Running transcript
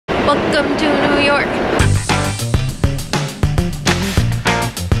Welcome to New York.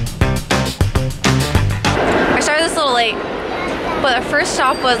 I started this a little late, but our first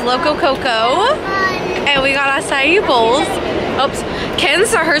stop was Loco Coco, and we got acai bowls. Oops,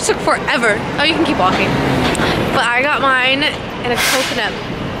 Ken's or hers took forever. Oh, you can keep walking. But I got mine in a coconut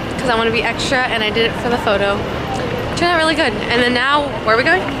because I want to be extra, and I did it for the photo. Turned out really good. And then now, where are we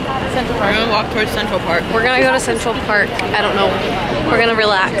going? Central Park. We're gonna walk towards Central Park. We're gonna go to Central Park. I don't know. We're gonna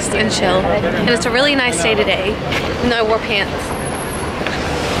relax and chill. And it's a really nice day today. Even though I wore pants.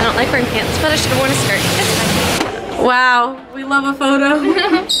 I don't like wearing pants, but I should have worn a skirt. It's fine. Wow, we love a photo. Me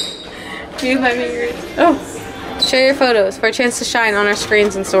and my fingers. Oh, share your photos for a chance to shine on our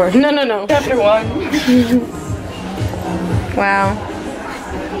screens in store. No, no, no. Chapter 1. Wow.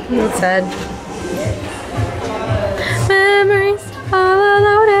 That's sad. Memories all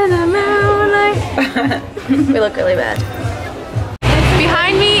alone in the moonlight. We look really bad.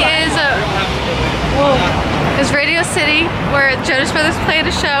 Behind me is Radio City, where Jonas Brothers played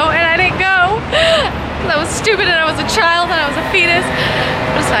a show, and I didn't go. That was stupid, and I was a child, and I was a fetus.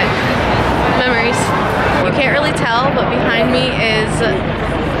 But it's fine. Memories. You can't really tell, but behind me is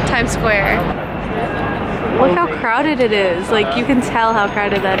Times Square. Look how crowded it is. Like, you can tell how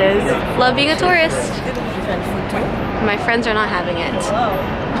crowded that is. Love being a tourist. My friends are not having it.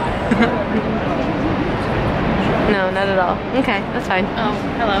 No, not at all. Okay, that's fine. Oh,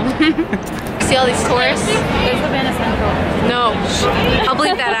 hello. See all these tourists? There's Savannah Central. No, I'll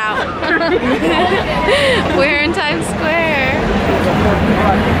bleep that out. We're in Times Square.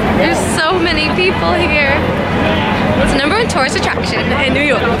 There's so many people here. It's the #1 tourist attraction in New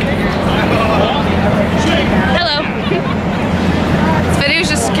York. Hello. This video is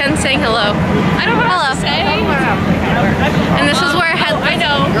just Ken saying hello. I don't know what to say. And this is where I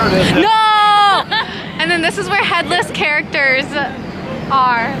know. No! And then this is where headless characters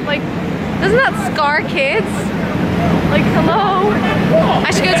are. Like, doesn't that scar kids? Like, hello?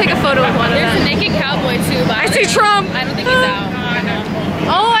 I should go take a photo with one of them. There's a naked cowboy too, but I see Trump! I don't think he's out.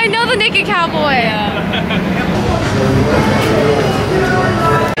 Oh, I know the naked cowboy! Yeah.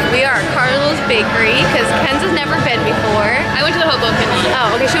 We are at Carlo's Bakery, because Ken's has never been before. I went to the Hoboken one.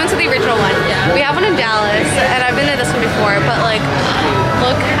 Oh, okay, she went to the original one. Yeah. We have one in Dallas, and I've been to this one before, but like,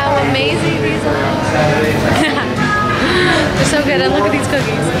 look how amazing these are. They're so good, and look at these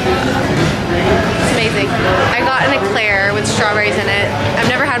cookies. It's amazing. I got an eclair with strawberries in it.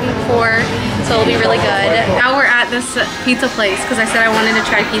 I've never had one before, so it'll be really good. Now we're at this pizza place, because I said I wanted to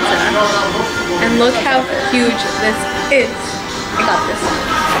try pizza. And look how huge this is. I got this.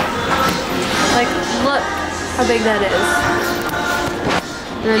 Like, look how big that is.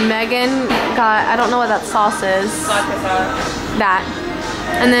 And then Megan got, I don't know what that sauce is. Vodka sauce. That.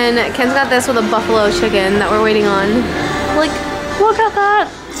 And then Ken's got this with a buffalo chicken that we're waiting on. Like, look at that.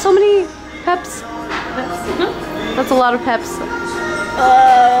 So many peps. That's a lot of peps.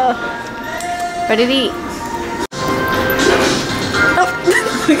 Ready to eat. Oh,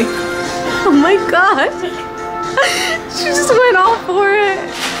 oh my gosh. She just went all for it.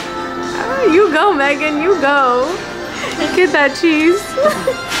 You go, Megan, you go. Get that cheese.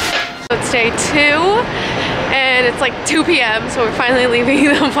 It's day 2, and it's like 2 p.m. so we're finally leaving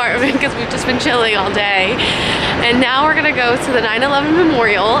the apartment because we've just been chilling all day. And now we're gonna go to the 9/11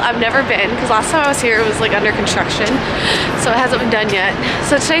 Memorial. I've never been, because last time I was here it was like under construction, so it hasn't been done yet.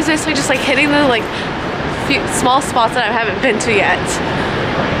 So today's basically just like hitting the like few small spots that I haven't been to yet.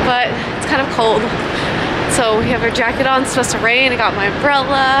 But it's kind of cold. So we have our jacket on, it's supposed to rain. I got my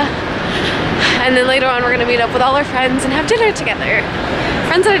umbrella. And then later on we're gonna meet up with all our friends and have dinner together.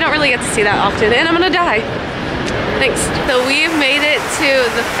 Friends that I don't really get to see that often, and I'm gonna die. Thanks. So we've made it to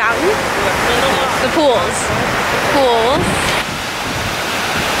the fountain, the pools. Pools.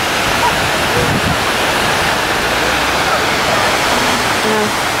 Yeah.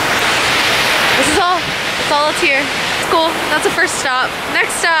 This is all. That's all that's here. It's cool. That's the first stop.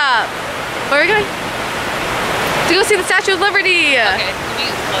 Next stop. Where are we going? To go see the Statue of Liberty. Okay.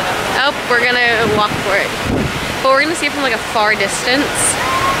 Oh, we're gonna walk for it. But we're gonna see it from like a far distance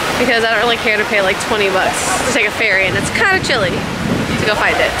because I don't really care to pay like 20 bucks to take a ferry, and it's kind of chilly to go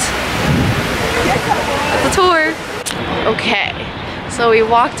find it. That's the tour. Okay, so we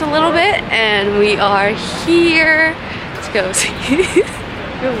walked a little bit and we are here to go see.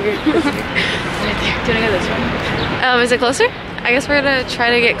 Real weird. Do you wanna go this way? Is it closer? I guess we're gonna try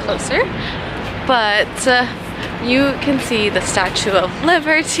to get closer, but you can see the Statue of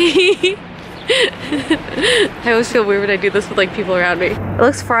Liberty. I always feel weird when I do this with like people around me. It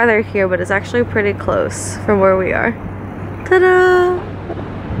looks farther here, but it's actually pretty close from where we are. Ta-da!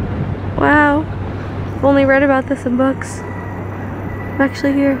 Wow. I've only read about this in books. I'm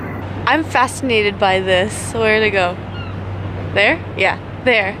actually here. I'm fascinated by this. Where'd it go? There? Yeah,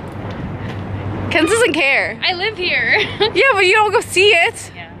 there. Kenz doesn't care. I live here. Yeah, but you don't go see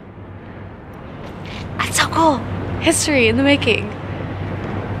it. Yeah. That's so cool. History in the making.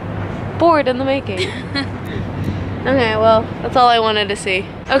 Bored in the making. Okay, well, that's all I wanted to see.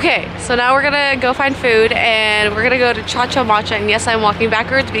 Okay, so now we're gonna go find food and we're gonna go to Cha Cha Matcha. And yes, I'm walking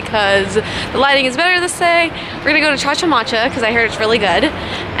backwards because the lighting is better this way. We're gonna go to Cha Cha Matcha because I heard it's really good.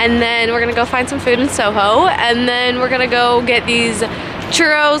 And then we're gonna go find some food in Soho. And then we're gonna go get these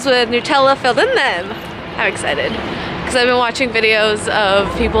churros with Nutella filled in them. I'm excited. Because I've been watching videos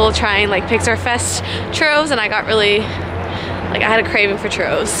of people trying like Pixar Fest churros and I got really, like I had a craving for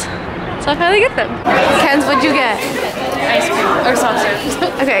churros. So I finally get them. Kenz, what'd you get? Ice cream or soft serve.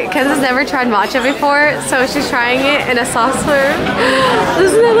 Okay, Kenz has never tried matcha before, so she's trying it in a soft serve.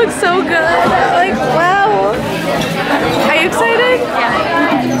 Doesn't it look so good? Like, wow. Are you excited?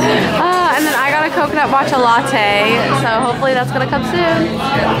 Yeah. And then I got a coconut matcha latte, so hopefully that's gonna come soon.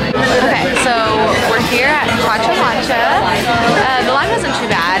 Okay, so we're here at Cha Cha Matcha. The line wasn't too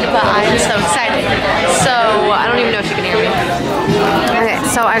bad, but I'm so excited. So I don't even know if you can hear me. Okay,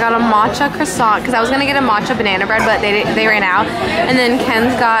 so I got a matcha croissant because I was gonna get a matcha banana bread, but they ran out. And then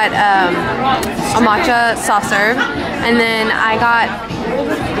Ken's got a matcha soft serve, and then I got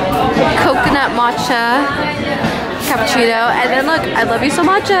coconut matcha cappuccino, and then look, I love you so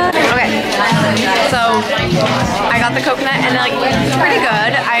matcha. Okay, so I got the coconut, and like it's pretty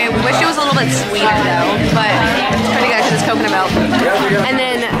good. I wish it was a little bit sweeter though, but it's pretty good because it's coconut milk. And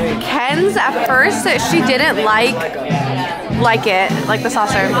then Ken's at first she didn't like it, like the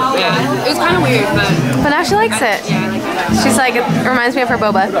soft serve. Yeah, it was kind of weird, but now she likes it. She's like, it reminds me of her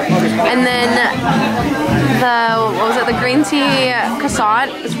boba. And then the green tea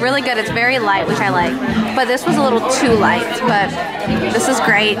croissant is really good. It's very light, which I like. But this was a little too light, but this is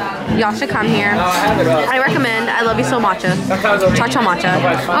great. Y'all should come here. I recommend. I love you so matcha. Cha Cha Matcha.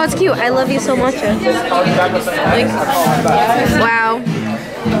 Oh, it's cute. I love you so matcha. Like, wow.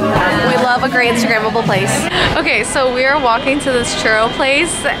 We love a great Instagrammable place. Okay, so we are walking to this churro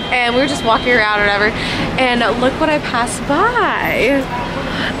place and we were just walking around or whatever, and look what I passed by.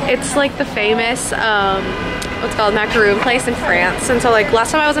 It's like the famous what's called macaroon place in France. And so like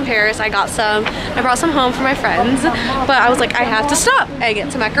last time I was in Paris, I got some. I brought some home for my friends, but I was like, I have to stop and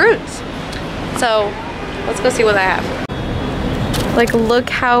get some macaroons. So let's go see what I have. Like, look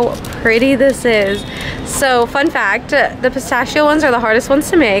how pretty this is. So fun fact, the pistachio ones are the hardest ones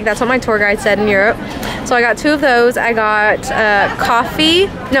to make. That's what my tour guide said in Europe. So I got 2 of those. I got coffee.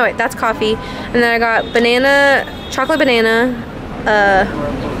 No, wait, that's coffee. And then I got banana, chocolate banana.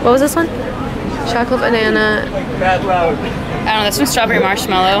 What was this one? Chocolate banana. I don't know, this one's strawberry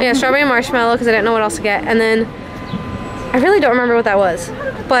marshmallow. Yeah, strawberry marshmallow because I didn't know what else to get. And then I really don't remember what that was.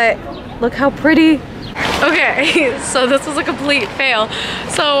 But look how pretty. Okay, so this was a complete fail.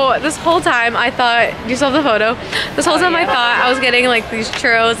 So this whole time I thought, you saw the photo? This whole time I thought I was getting like these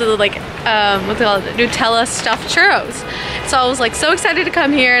churros with like, what's it called? Nutella stuffed churros. So I was like so excited to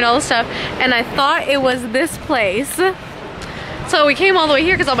come here and all this stuff. And I thought it was this place. So we came all the way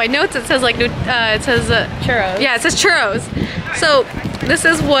here because on my notes it says like, it says churros. Yeah, it says churros. So this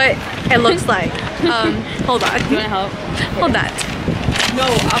is what it looks like. Hold on. You wanna help? Hold that. No,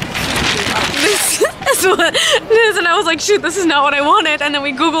 This is what it is, and I was like, shoot, this is not what I wanted. And then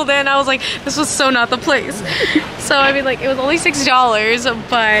we Googled it, and I was like, this was so not the place. So I mean, like, it was only $6,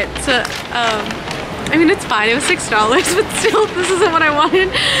 but I mean, it's fine. It was $6, but still, this isn't what I wanted.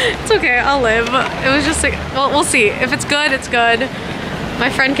 It's okay, I'll live. It was just like, well, we'll see. If it's good, it's good. My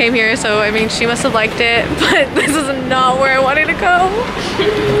friend came here, so I mean, she must have liked it, but this is not where I wanted to go.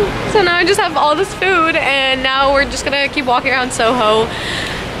 So now I just have all this food, and now we're just gonna keep walking around Soho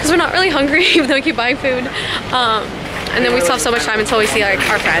because we're not really hungry, even though we keep buying food. And then we still have so much time until we see like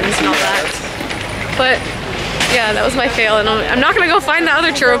our friends and all that. But yeah, that was my fail, and I'm not gonna go find the other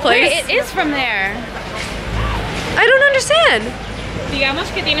churro place. Wait, it is from there. I don't understand.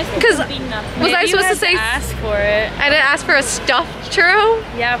 Because was I supposed to say ask for it? I didn't ask for a stuffed churro?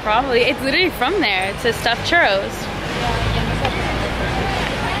 Yeah, probably. It's literally from there. It says stuffed churros.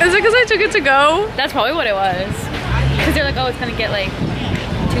 Is it because I took it to go? That's probably what it was. Because they're like, oh, it's gonna get like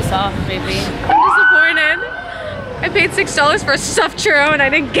too soft, maybe. I'm disappointed. I paid $6 for a stuffed churro and I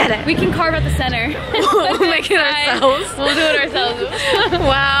didn't get it. We can carve out the center. We'll make it ourselves. We'll do it ourselves.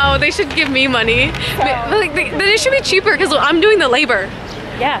 Wow, they should give me money. Like, they should be cheaper because I'm doing the labor.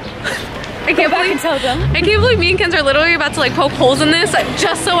 Yeah. I can't believe me and Kenz are literally about to like poke holes in this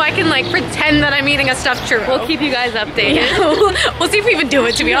just so I can like pretend that I'm eating a stuffed churro. We'll keep you guys updated. Yeah. We'll see if we even do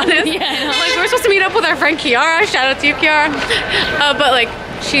it, to be honest. Yeah, I know. Like, we're supposed to meet up with our friend Kiara. Shout out to you, Kiara. But like,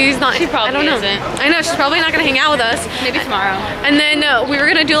 she's not. She probably I don't know. isn't. I know she's probably not gonna hang out with us. Maybe tomorrow. And then we were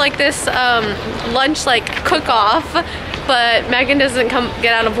gonna do like this lunch like cook-off, but Megan doesn't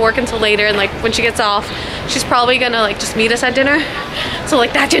get out of work until later, and like when she gets off, she's probably gonna like just meet us at dinner. So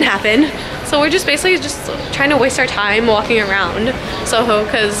like that didn't happen. So we're just basically just trying to waste our time walking around Soho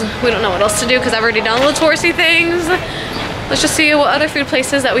because we don't know what else to do because I've already done all the touristy things. Let's just see what other food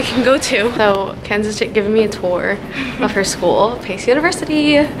places that we can go to. So Ken's is giving me a tour of her school, Pace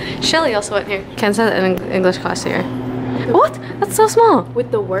University. Shelly also went here. Ken's had an English class here. What? That's so small.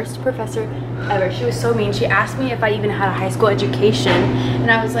 With the worst professor ever. She was so mean. She asked me if I even had a high school education. And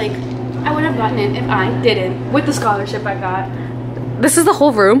I was like, I would have gotten it if I didn't. With the scholarship I got. This is the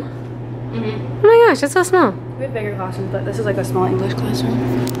whole room? Mm-hmm. Oh my gosh, it's so small. We have bigger classrooms, but this is like a small English classroom.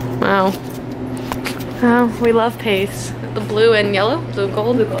 Wow. Oh, we love Pace. The blue and yellow? Blue and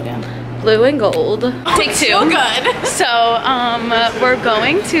gold? Blue gold, yeah. Blue and gold. Take two. So good. So we're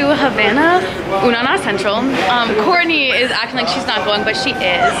going to Havana Unana Central. Courtney is acting like she's not going, but she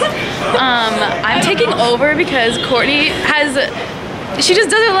is. I'm taking over because Courtney she just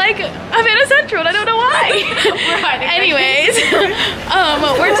doesn't like Havana Central and I don't know why. Anyways,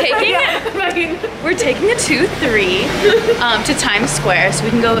 we're taking a 2-3 to Times Square so we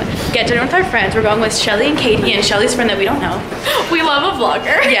can go get dinner with our friends. We're going with Shelly and Katie and Shelly's friend that we don't know. We love a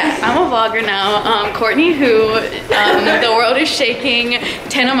vlogger. Yeah, I'm a vlogger now. Courtney, who the world is shaking,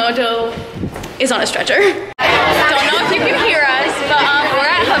 Tanamojo is on a stretcher. Don't know if you can hear us, but we're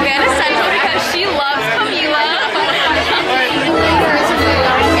at Havana Central because she loves Camila.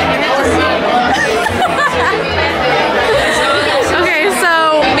 Okay,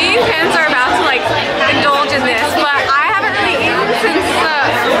 so me and Ken's are about to like indulge in this, but I haven't really eaten since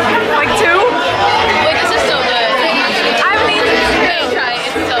like 2. Wait, this is so good. I haven't eaten since 2. Try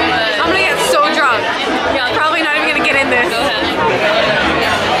it, it's so good. I'm gonna get so drunk. Yeah, probably not even gonna get in this. Go ahead.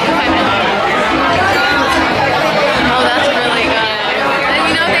 Oh, that's really good. And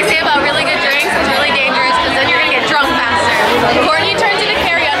you know what they say about really good drinks? It's really dangerous because then you're gonna get drunk faster. Courtney turns into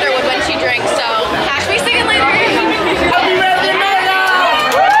Carrie Underwood when she drinks, so Catch me singing later.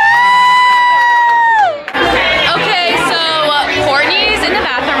 okay, so Courtney's in the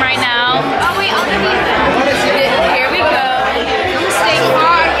bathroom right now. Oh wait, I'll give you Here we go.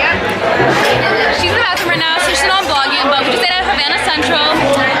 She's in the bathroom right now, so she's not vlogging, but we just stayed at Havana Central.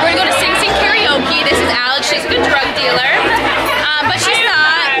 We're gonna go to Sing Sing Karaoke. This is Alex, she's a good drug dealer. But she's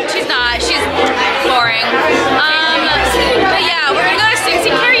she's boring. But yeah, we're gonna go to Sing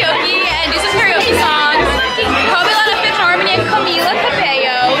Sing Karaoke and do some karaoke songs. Probably a lot of Fifth Harmony and Camila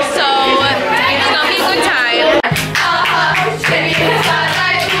Cabello, so it's gonna be a good time.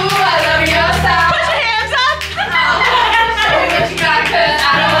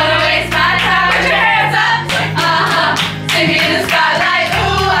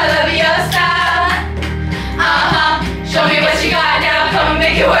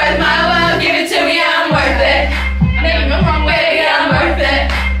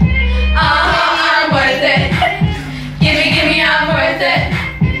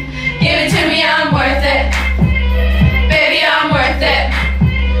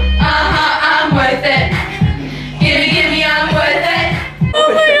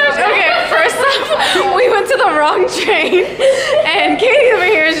 Wrong train, and Katie over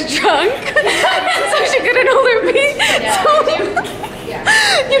here is drunk, so she couldn't hold her pee. So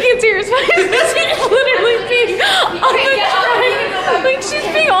you can see her face. She's literally peeing on the track. Like she's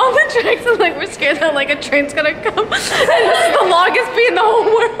peeing on the tracks, and like we're scared that like a train's gonna come. And this is the longest pee in the whole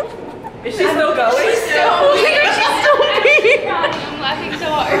world. Is she still going? She's still peeing. I'm laughing so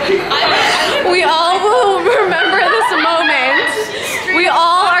hard. We all will remember this moment. We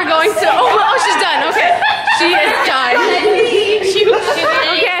all are going to. Oh, she's done. Okay. She is done. Okay,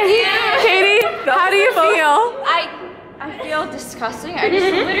 Katie, how do you feel? I feel disgusting. I just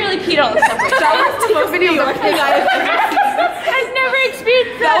literally peed on the subway. That was the most idiotic thing I have ever seen. I've never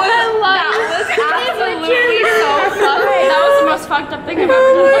experienced that in my life. That was absolutely so fucked. That was the most fucked up thing I've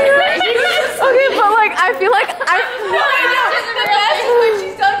ever done in my life. Okay, but like I feel like I know. The best is when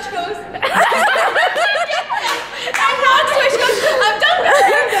she's done, she goes. I'm not She goes, I'm done with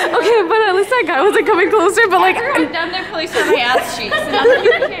it. okay, but at least that guy wasn't coming closer. But like I'm done there police on my ass cheeks. And I'm like,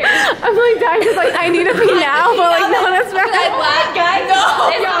 who cares? I'm like dying because like I need to pee now, but like no, that's bad. I laughed, guys. No.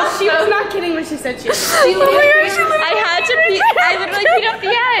 She was not kidding when she said she was. I had to pee. I literally peed off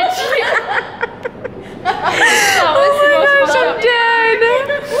the edge. That was the most gosh, I'm dead.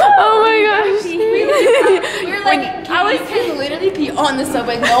 Oh my gosh. We were like, I can literally pee on the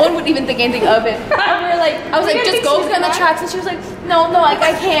subway. No one would even think anything of it. And we were like, I was like, just go on the tracks. And she was like, no, like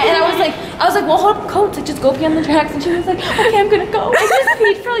I can't. And I was like, well, hold up coats, like just go pee on the tracks. And she was like, okay, I'm gonna go. I just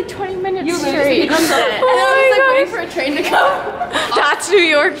peed for like 20 minutes straight. And I was like waiting for a train to come. That's New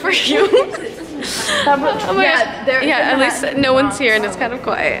York for you. Oh my God. At least no one's here and it's kind of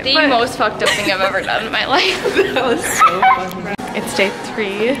quiet. The most fucked up thing I've ever done in my life. That was so fun. It's day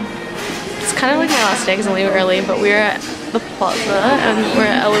 3. It's kind of like my last day because I'm leaving early, but we're at the plaza and we're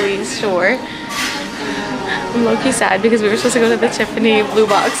at Eloise store. I'm low-key sad because we were supposed to go to the Tiffany Blue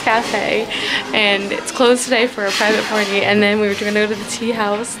Box Cafe and it's closed today for a private party, and then we were gonna go to the tea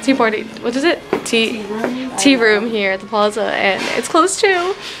party, what is it? Tea room here at the plaza, and it's closed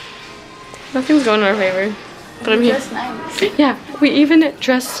too. Nothing's going in our favor, but I'm here. Just nice. Yeah, we even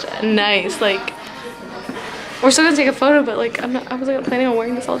dressed nice. Like, we're still gonna take a photo, but like I wasn't planning on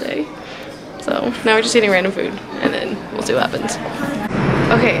wearing this all day. So now we're just eating random food, and then we'll see what happens.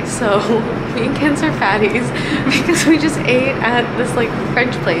 Okay, so me and Ken's are fatties because we just ate at this like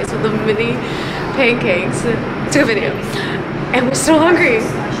French place with the mini pancakes. Took a video, and we're still hungry.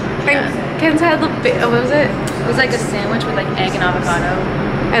 And Ken's had the what was it? It was like a sandwich with like egg and avocado.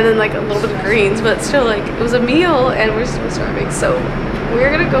 And then like a little bit of greens, but still like it was a meal and we're still starving. So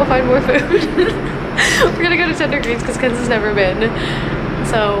we're gonna go find more food. We're gonna go to Tender Greens because Ken's has never been.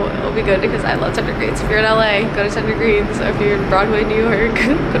 So it'll be good because I love Tender Greens. If you're in LA, go to Tender Greens. Or if you're in Broadway, New York,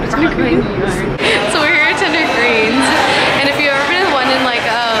 go to Tender Greens. So we're here at Tender Greens. And if you've ever been to one in like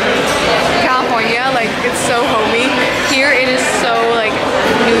California, like it's so homey. Here it is so like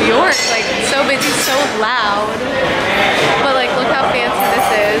New York, like so busy, so loud. But like look how fancy this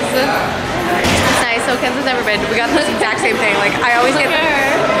is. It's nice. So Ken's has never been. We got this exact same thing. Like I always get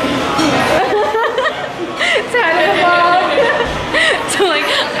So like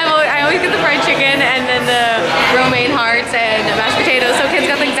I always get the fried chicken and then the romaine hearts and mashed potatoes. So Ken's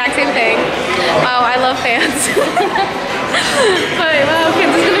got the exact same thing. Wow, I love fans. But wow,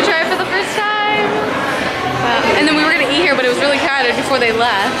 Ken's is gonna try it for the first time. And then we were gonna eat here, but it was really crowded before they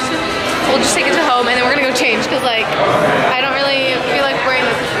left. We'll just take it to home and then we're gonna go change because like I don't really feel like wearing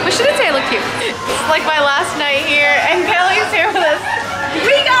this. But she did say I look cute. It's like my last night here and Kelly's here with us.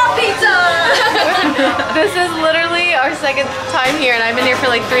 We got pizza! This is literally our second time here and I've been here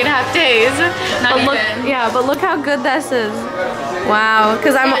for like 3.5 days. Not but look, even. yeah, but look how good this is. Wow,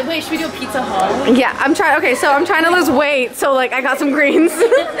 because I'm Wait, should we do a pizza haul? yeah, I'm trying. Okay, so I'm trying to lose weight, so like I got some greens,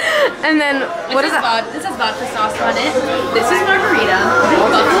 and then what is that? This is vodka sauce on it. This is margarita,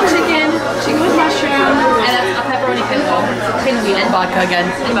 buffalo chicken with mushroom, and that's a pepperoni pickle, pinwheat, and vodka again.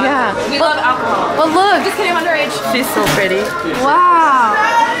 Yeah. We love alcohol. But look, Just kidding, I'm underage. She's so pretty. wow.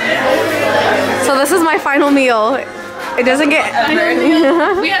 So this is my final meal. It doesn't get.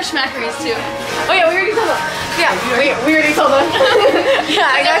 We have schmackeries too. Oh yeah, we already told them. Yeah, we already told them. Yeah,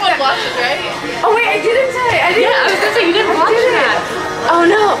 I got Everyone that. watches, right? Oh wait, I didn't say. I didn't. Yeah, I was gonna say you didn't watch that. Oh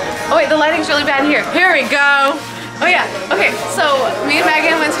no. Oh wait, the lighting's really bad here. Here we go. Oh yeah. Okay, so me and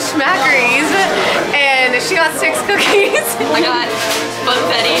Megan went to Schmackery's and she got 6 cookies. I got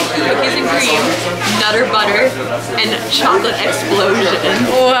funfetti, cookies and cream, Nutter Butter, and chocolate explosion.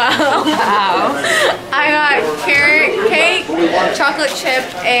 Wow. Wow. I got carrot cake, chocolate chip,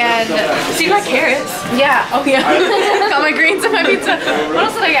 and So you got carrots? yeah. Oh yeah. Got my greens and my pizza. What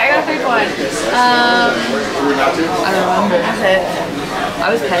else did I get? I got a third one. I don't remember. That's it. I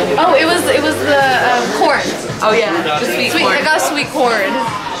was petty. Oh, it was the corn. Oh yeah, the sweet corn. I got sweet corn.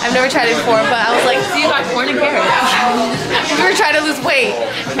 I've never tried it before, but I was like, So you got corn and carrots. we were trying to lose weight,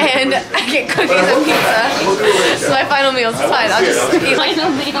 and I get cookies and pizza. So my final meal is fine. I'll just eat like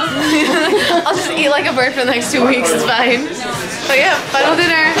I'll just eat like a bird for the next 2 weeks. It's fine. But yeah, final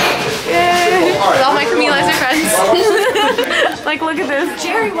dinner. Yay! With all my Camille friends. Like, look at this.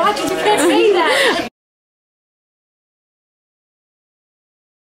 Jerry watches, you can't say that.